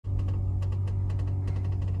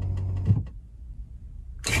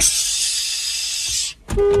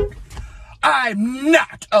I'm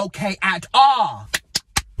not okay at all.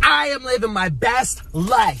 I am living my best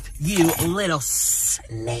life, you little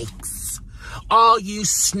snakes. All you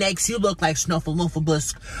snakes, you look like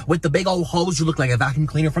Snuffleupagus with the big old hose. You look like a vacuum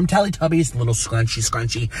cleaner from Teletubbies. Little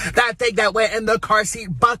scrunchy. That thing that went in the car seat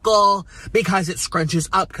buckle because it scrunches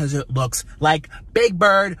up because it looks like Big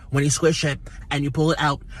Bird when you squish it and you pull it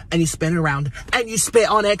out and you spin it around and you spit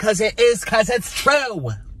on it because it's true.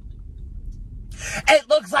 It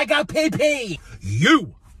looks like a pee-pee.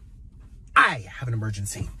 I have an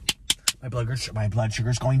emergency. My blood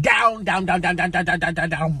sugar's going down.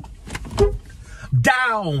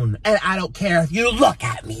 Down. And I don't care if you look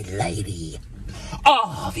at me, lady.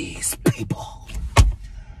 All these people.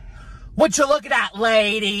 What you looking at,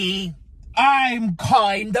 lady? I'm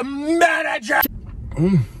calling the manager.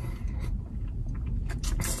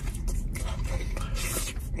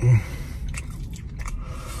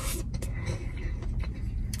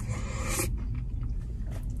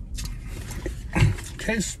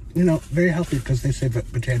 Tastes, very healthy because they say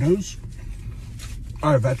that potatoes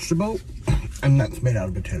are a vegetable and that's made out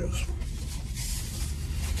of potatoes.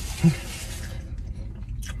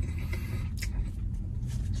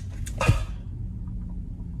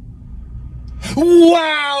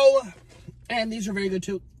 Wow! And these are very good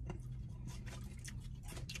too.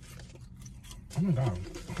 Oh my god.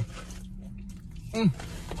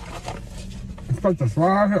 Put this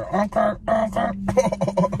right here. Okay.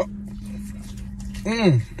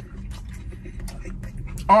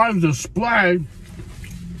 On display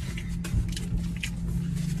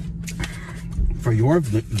for your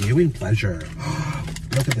viewing pleasure.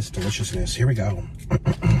 Look at this deliciousness. Here we go.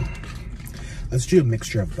 Let's do a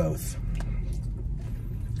mixture of both.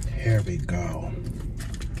 Here we go.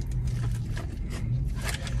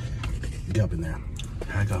 Get up in there.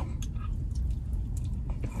 Here I go.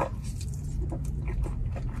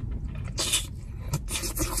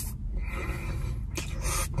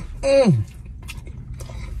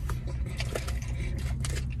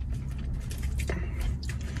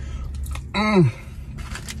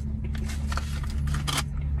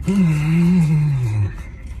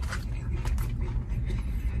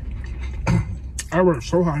 I worked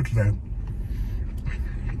so hard today.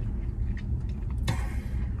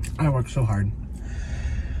 I worked so hard.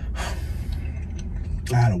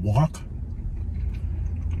 I had to walk.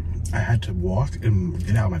 I had to walk and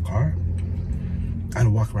get out of my car. I had to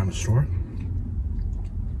walk around the store.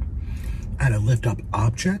 I had to lift up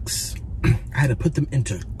objects. I had to put them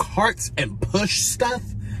into carts and push stuff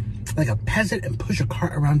like a peasant and push a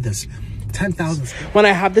cart around this 10,000. When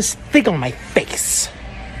I have this thing on my face,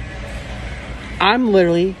 I'm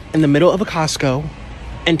literally in the middle of a Costco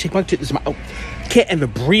and take my tooth. Can't even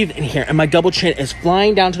breathe in here, and my double chin is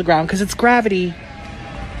flying down to the ground because it's gravity.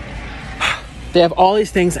 They have all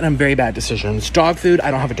these things, and I'm very bad at decisions. Dog food, I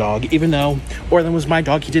don't have a dog, even though Orlin was my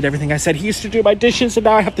dog. He did everything I said. He used to do my dishes, and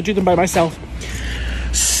now I have to do them by myself.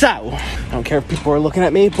 So, I don't care if people are looking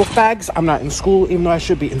at me. Book bags, I'm not in school, even though I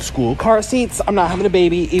should be in school. Car seats, I'm not having a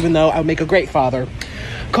baby, even though I would make a great father.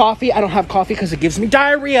 Coffee, I don't have coffee because it gives me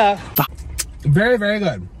diarrhea. Very, very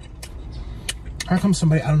good. Here comes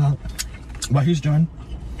somebody, I don't know what he's doing.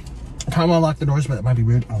 I kind of want to lock the doors, but it might be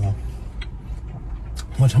weird. I don't know.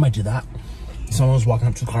 One time I did that. Someone was walking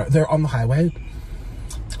up to the car. They're on the highway.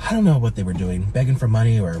 I don't know what they were doing. Begging for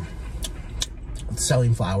money or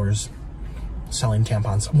selling flowers, selling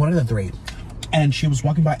tampons. One of the three. And she was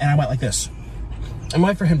walking by and I went like this. I'm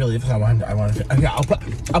waiting for him to leave because I wanted to. Yeah, I'll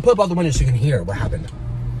put up all the windows so you can hear what happened.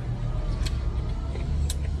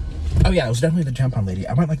 Oh yeah, it was definitely the tampon lady.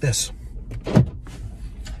 I went like this.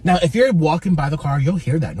 Now, if you're walking by the car, you'll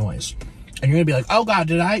hear that noise. And you're gonna be like, oh God,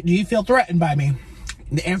 do you feel threatened by me?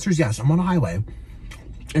 The answer is yes. I'm on a highway and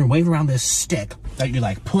you're waving around this stick that you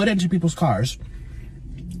like put into people's cars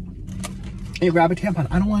and you grab a tampon.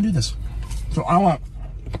 I don't want to do this. So I want...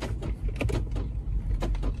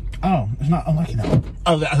 Oh, it's not unlucky now.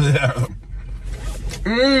 Oh,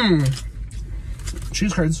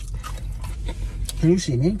 cheese curds. Can you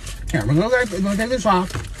see me? Here, we're gonna take this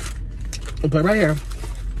off. We'll put it right here.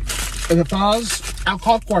 If it falls, I'll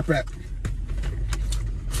call corporate.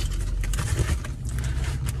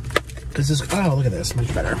 This is, oh, look at this,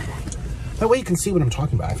 much better. That way you can see what I'm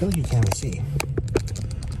talking about. I feel like you can't even see.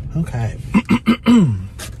 Okay.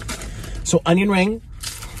 So, onion ring.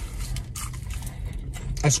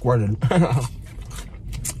 I squirted.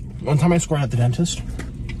 One time I squirted at the dentist.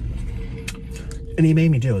 And he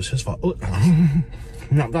made me do it. It was his fault. Oh,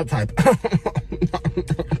 not that type.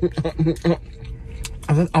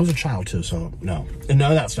 I was a child too, so no. And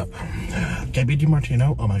none of that stuff. Gabby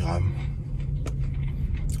DiMartino, oh my God.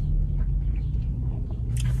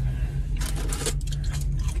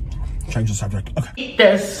 change the subject. Okay. Eat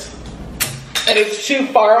this. And it's too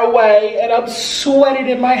far away, and I'm sweating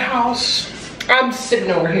in my house. I'm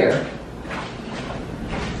sitting over here.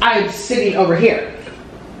 I'm sitting over here,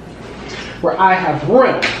 where I have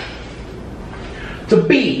room to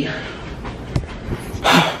be.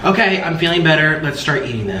 Okay, I'm feeling better. Let's start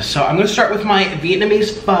eating this. So I'm gonna start with my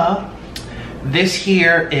Vietnamese pho. This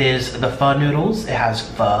here is the pho noodles. It has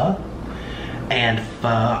pho, and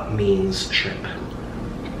pho means shrimp.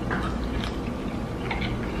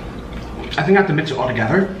 I think I have to mix it all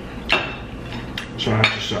together. So I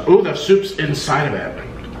have to start. Oh, the soup's inside of it.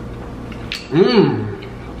 Mmm.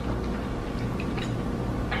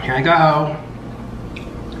 Here I go.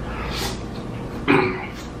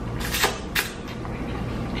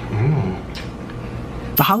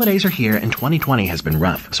 The holidays are here and 2020 has been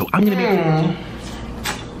rough, so I'm gonna make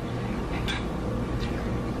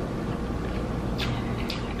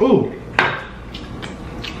Ooh.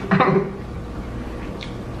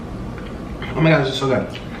 Oh my god, this is so good.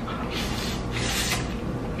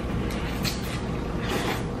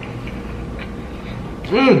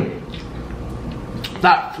 Mmm.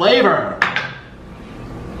 That flavor.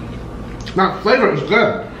 That flavor is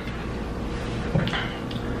good.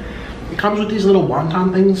 It comes with these little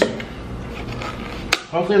wonton things.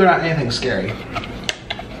 Hopefully they're not anything scary.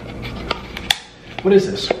 What is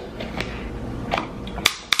this?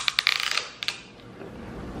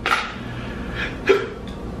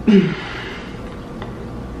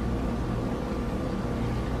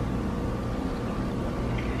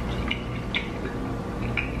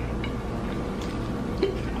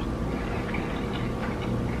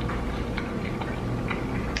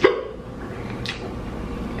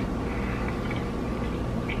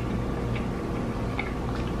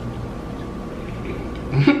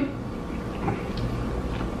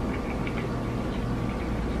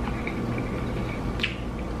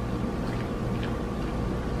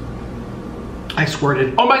 I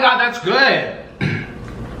squirted. Oh my god, that's good.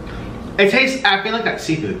 It tastes, I feel like that's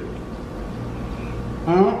seafood.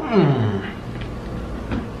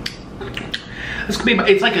 This could be,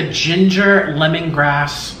 it's like a ginger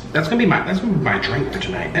lemongrass. That's gonna be my drink for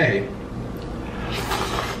tonight. Hey.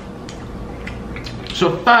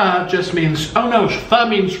 So pho just means, oh no, pho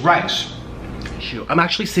means rice. Shoot, I'm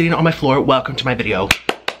actually sitting on my floor. Welcome to my video.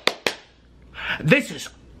 This is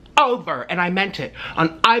over, and I meant it.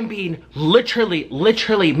 I'm being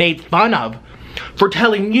literally made fun of for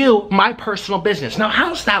telling you my personal business. Now,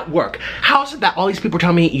 how's that work? How's it that all these people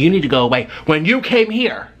tell me you need to go away? When you came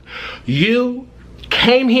here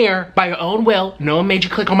by your own will. No one made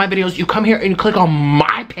you click on my videos. You come here and you click on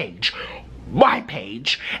my page,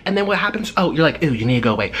 and then what happens? Oh, you're like, ew, you need to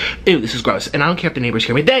go away. Ew, this is gross. And I don't care if the neighbors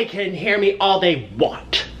hear me. They can hear me all they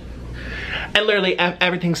want. And literally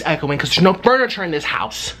everything's echoing because there's no furniture in this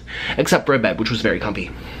house except for a bed, which was very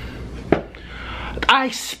comfy. I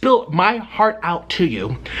spilled my heart out to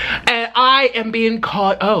you, and I am being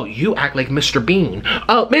called, oh, you act like Mr. Bean.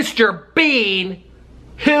 Oh, Mr. Bean?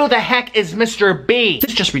 Who the heck is Mr. Bean?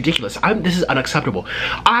 This is just ridiculous. This is unacceptable.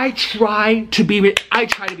 I try to be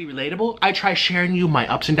relatable. I try sharing you my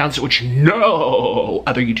ups and downs, which no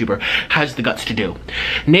other YouTuber has the guts to do.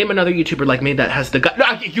 Name another YouTuber like me that has the guts.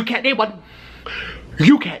 No, you can't name one.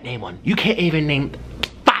 You can't name one. You can't even name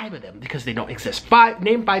 5 of them because they don't exist.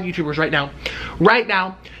 Name 5 YouTubers right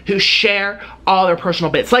now, who share all their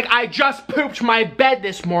personal bits. Like, I just pooped my bed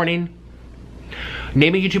this morning.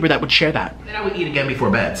 Name a YouTuber that would share that. Then I would eat again before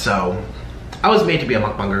bed, so I was made to be a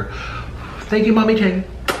mukbanger. Thank you, Mommy Ting.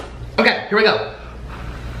 Okay, here we go.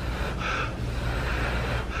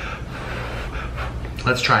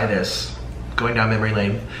 Let's try this. Going down memory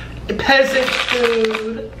lane. Peasant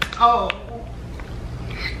food. Oh.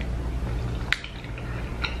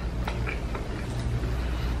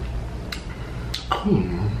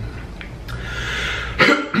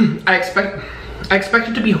 I expect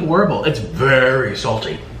it to be horrible. It's very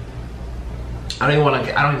salty. I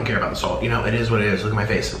don't even care about the salt. You know, it is what it is. Look at my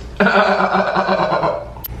face.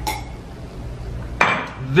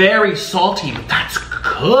 Very salty, but that's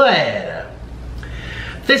good.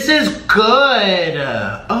 This is good.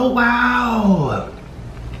 Oh, wow.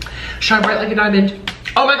 Shine bright like a diamond.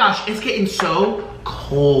 Oh my gosh, it's getting so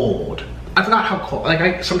cold. I forgot how cold,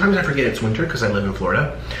 like sometimes I forget it's winter because I live in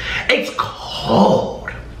Florida. It's cold.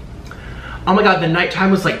 Oh my god, the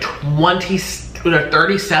nighttime was like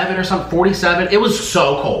 37 or something, 47. It was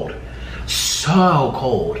so cold. So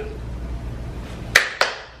cold.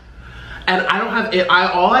 And I don't have it.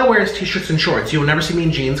 All I wear is t-shirts and shorts. You'll never see me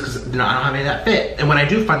in jeans because I don't have any of that fit. And when I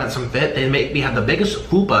do find that some fit, they make me have the biggest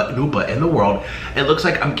fupa in the world. It looks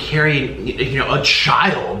like I'm carrying, you know, a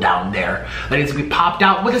child down there that needs to be popped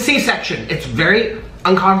out with a C-section. It's very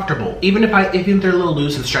uncomfortable, even if they're a little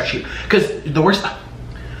loose and stretchy. Because the worst.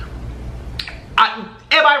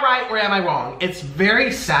 Am I right or am I wrong? It's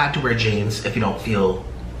very sad to wear jeans if you don't feel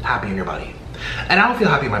happy in your body. And I don't feel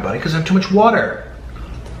happy in my body because I have too much water.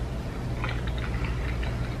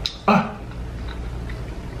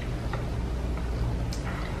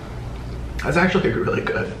 That's actually really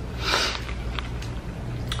good.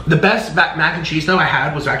 The best mac and cheese though I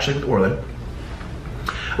had was actually with Orland.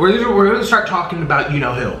 We're gonna start talking about you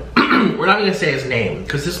know who. We're not gonna say his name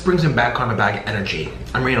because this brings him bad karma, bad energy.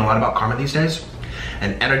 I'm reading a lot about karma these days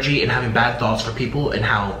and energy and having bad thoughts for people and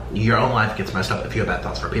how your own life gets messed up if you have bad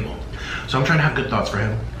thoughts for people. So I'm trying to have good thoughts for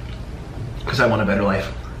him because I want a better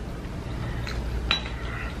life.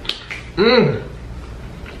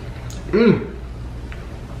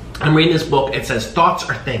 I'm reading this book. It says thoughts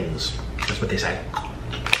are things. That's what they say.